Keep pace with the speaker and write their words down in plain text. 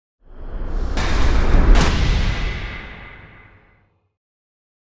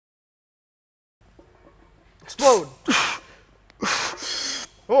Explode.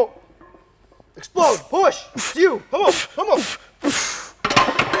 Oh. Explode. Push. It's you. Come on. Come on.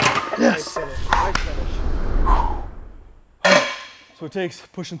 Yes. Nice finish. Nice finish. So it takes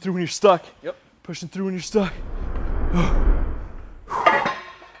pushing through when you're stuck. Yep. Pushing through when you're stuck.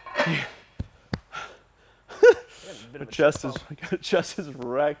 My chest is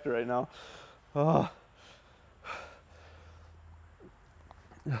wrecked right now. Oh.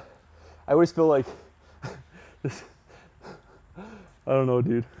 I always feel like this. I don't know,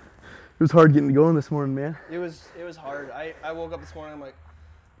 dude. It was hard getting going this morning, man. It was hard. I woke up this morning. I'm like,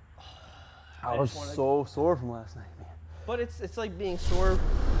 I was so sore from last night, man. But it's like being sore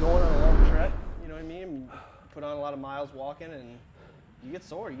going on a long trek. You know what I mean? You put on a lot of miles walking, and you get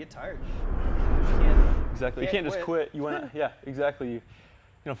sore. You get tired. Exactly. You can't just quit. You want to, yeah, exactly. You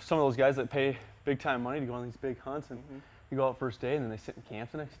know, some of those guys that pay big time money to go on these big hunts, and you go out first day, and then they sit in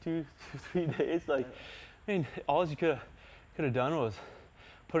camp the next 2-3 days. Like, I mean, all you could have done was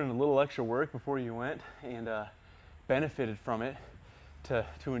put in a little extra work before you went, and benefited from it to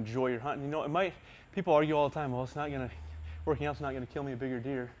enjoy your hunt. And, you know, it might. People argue all the time. Well, working out's not gonna kill me a bigger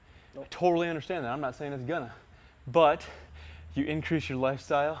deer. Nope. I totally understand that. I'm not saying it's gonna, but you increase your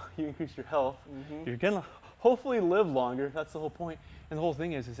lifestyle, you increase your health, you're gonna hopefully live longer. That's the whole point. And the whole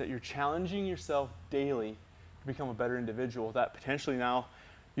thing is that you're challenging yourself daily to become a better individual. That potentially now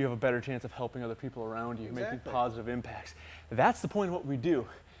you have a better chance of helping other people around you, making positive impacts. That's the point of what we do.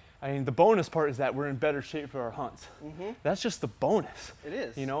 I mean, the bonus part is that we're in better shape for our hunts. That's just the bonus. It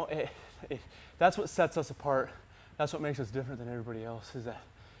is. You know, that's what sets us apart. That's what makes us different than everybody else, is that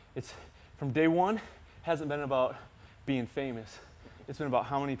it's from day one, hasn't been about being famous. It's been about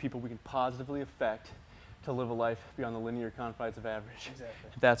how many people we can positively affect to live a life beyond the linear confines of average.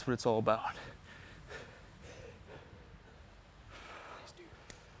 Exactly. That's what it's all about.